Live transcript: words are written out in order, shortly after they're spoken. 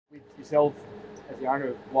yourself as the owner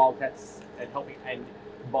of Wildcats and helping and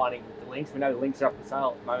combining the Lynx. We know the Lynx are up for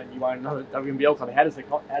sale at the moment. You own another WNBL club. How does the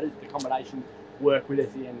combination work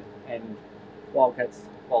with SEN and Wildcats?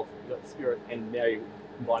 Well, you've got Spirit and now you're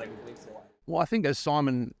combining with Lynx away. Well, I think as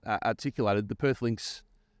Simon articulated, the Perth Lynx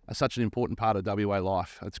are such an important part of WA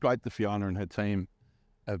life. It's great that Fiona and her team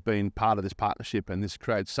have been part of this partnership, and this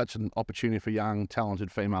creates such an opportunity for young,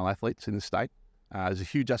 talented female athletes in the state. There's a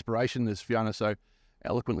huge aspiration, as Fiona so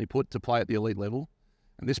eloquently put, to play at the elite level,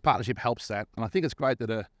 and this partnership helps that. And I think it's great that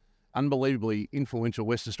a unbelievably influential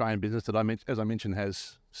West Australian business that, as I mentioned,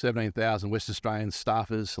 has 17,000 West Australian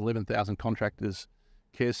staffers, 11,000 contractors,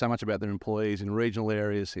 cares so much about their employees in regional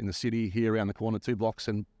areas, in the city, here around the corner, 2 blocks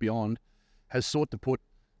and beyond, has sought to put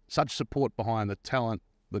such support behind the talent,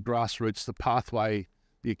 the grassroots, the pathway,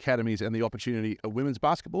 the academies and the opportunity of women's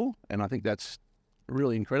basketball. And I think that's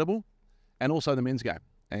really incredible. And also the men's game.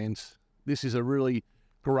 And this is a really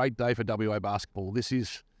great day for WA basketball. This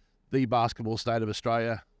is the basketball state of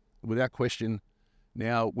Australia. Without question,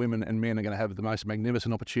 now women and men are going to have the most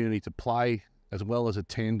magnificent opportunity to play as well as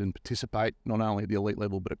attend and participate, not only at the elite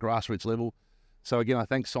level, but at grassroots level. So again, I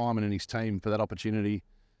thank Simon and his team for that opportunity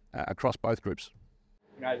across both groups.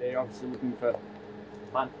 You know, they're obviously looking for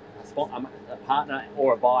a partner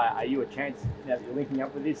or a buyer. Are you a chance, now that you're linking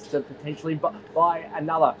up with this, to potentially buy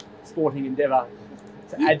another sporting endeavour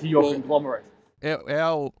to add to your conglomerate?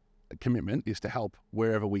 Our commitment is to help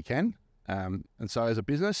wherever we can. And so as a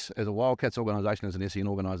business, as a Wildcats organisation, as an SEN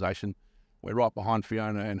organisation, we're right behind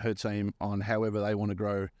Fiona and her team on however they want to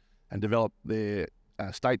grow and develop their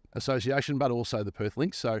state association, but also the Perth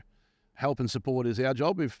Lynx. So help and support is our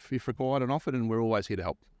job if required and offered, and we're always here to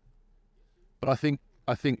help. But I think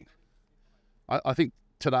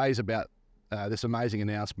today's about this amazing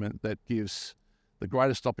announcement that gives the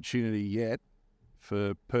greatest opportunity yet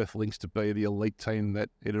for Perth Lynx to be the elite team that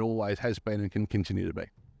it always has been and can continue to be.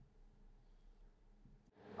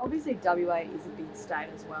 Obviously, WA is a big state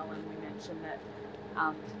as well, and we mentioned that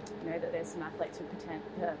that there's some athletes who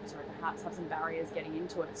perhaps have some barriers getting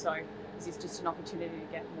into it. So is this just an opportunity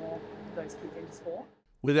to get more of those kids into sport?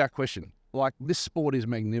 Without question. Like, this sport is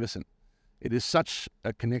magnificent. It is such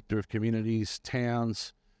a connector of communities,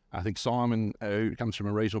 towns. I think Simon, who comes from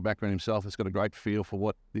a regional background himself, has got a great feel for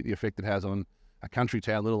what the effect it has on a country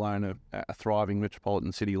town, let alone a thriving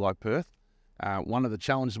metropolitan city like Perth. One of the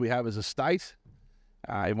challenges we have as a state,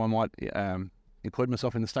 everyone might include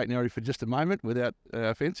myself in the state narrative for just a moment without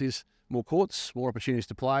offence, is more courts, more opportunities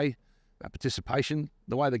to play, participation.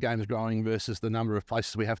 The way the game is growing versus the number of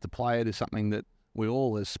places we have to play it is something that we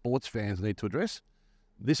all as sports fans need to address.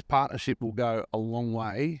 This partnership will go a long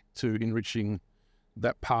way to enriching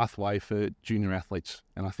that pathway for junior athletes.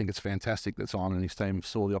 And I think it's fantastic that Simon and his team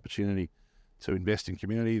saw the opportunity to invest in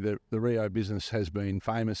community. The Rio business has been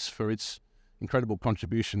famous for its incredible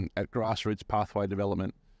contribution at grassroots pathway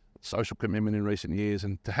development, social commitment in recent years,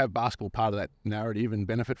 and to have basketball part of that narrative and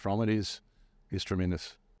benefit from it is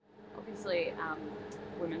tremendous. Obviously,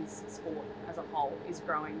 women's sport as a whole is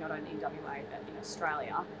growing, not only in WA but in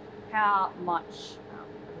Australia. How much of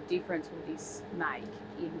a difference will this make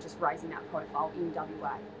in just raising that profile in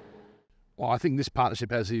WA? Well, I think this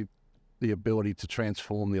partnership has the ability to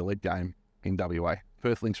transform the elite game in WA.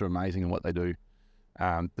 Perth Lynx are amazing in what they do.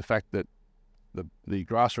 The fact that the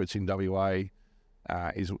grassroots in WA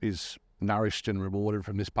is nourished and rewarded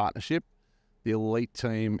from this partnership. The elite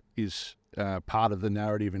team is part of the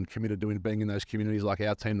narrative and committed to being in those communities like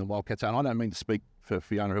our team, the Wildcats. And I don't mean to speak for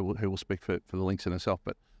Fiona, who will speak for the Lynx and herself,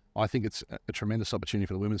 but I think it's a tremendous opportunity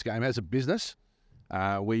for the women's game. As a business,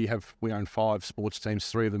 we own 5 sports teams,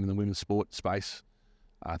 3 of them in the women's sport space.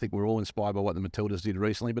 I think we're all inspired by what the Matildas did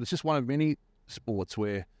recently, but it's just one of many sports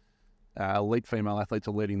where elite female athletes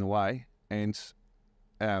are leading the way. And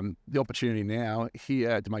the opportunity now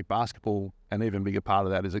here to make basketball an even bigger part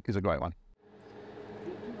of that is a great one.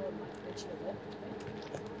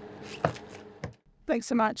 Thanks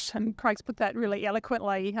so much, and Craig's put that really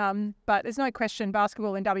eloquently. But there's no question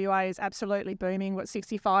basketball in WA is absolutely booming. We've got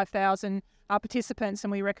 65,000 participants,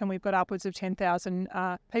 and we reckon we've got upwards of 10,000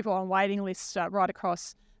 people on waiting lists right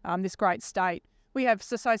across this great state. We have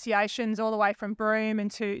associations all the way from Broome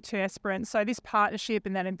and to Esperance. So this partnership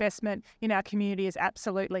and that investment in our community is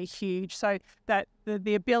absolutely huge. So that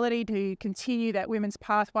the ability to continue that women's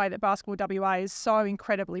pathway that Basketball WA is so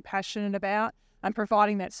incredibly passionate about, and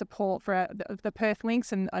providing that support for the Perth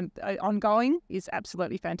Lynx and ongoing is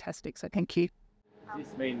absolutely fantastic. So thank you. Does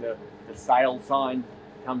this mean the sale sign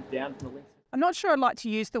comes down from the Lynx? I'm not sure I'd like to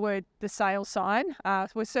use the word the sale sign.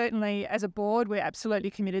 We're certainly, as a board, we're absolutely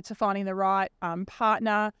committed to finding the right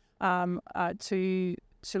partner to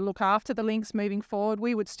look after the links moving forward.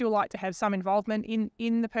 We would still like to have some involvement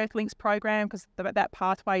in the Perth Links program because that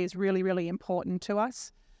pathway is really, really important to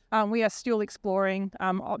us. We are still exploring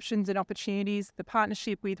options and opportunities. The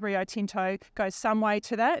partnership with Rio Tinto goes some way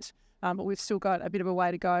to that, but we've still got a bit of a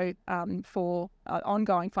way to go for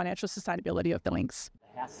ongoing financial sustainability of the links.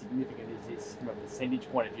 How significant is this from a percentage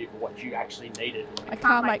point of view for what you actually needed? I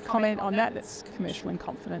can't make comment on that. That's commercial in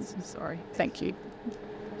confidence. I'm sorry. Thank you.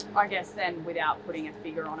 I guess then, without putting a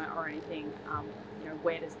figure on it or anything,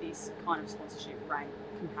 where does this kind of sponsorship rank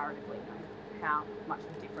comparatively? How much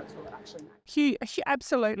of a difference will it actually make?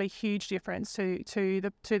 Absolutely huge difference to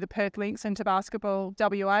the Perth Links and to Basketball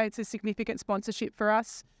WA. It's a significant sponsorship for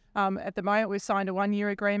us. At the moment, we've signed a 1-year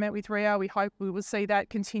agreement with Rio. We hope we will see that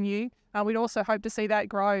continue. We'd also hope to see that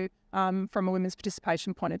grow from a women's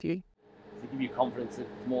participation point of view. Does it give you confidence that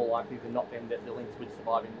it's more likely than not then that the Links would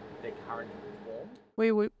survive in their current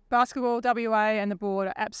form? Basketball WA and the board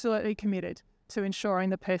are absolutely committed to ensuring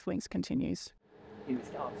the Perth Links continues. In this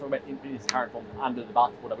current form under the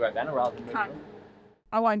Basketball WA banner rather than moving on?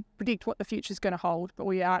 I won't predict what the future is going to hold, but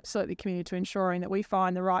we are absolutely committed to ensuring that we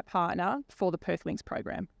find the right partner for the Perth Links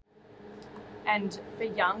program. And for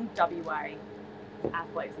young WA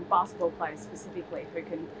athletes and basketball players specifically who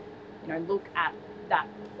can, look at that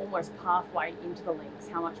almost pathway into the links,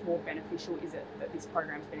 how much more beneficial is it that this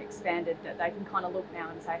program's been expanded, that they can kind of look now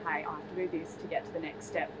and say, hey, I have to do this to get to the next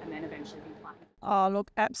step and then eventually be playing? Oh,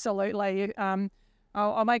 look, absolutely.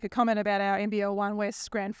 I'll make a comment about our NBL 1 West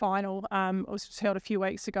Grand Final. It was held a few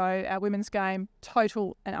weeks ago. Our women's game,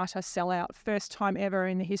 total and utter sellout. First time ever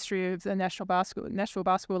in the history of the National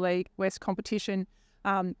Basketball League West competition.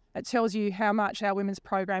 It tells you how much our women's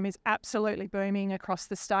program is absolutely booming across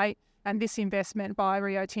the state. And this investment by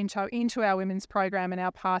Rio Tinto into our women's program and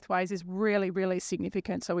our pathways is really, really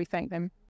significant. So we thank them.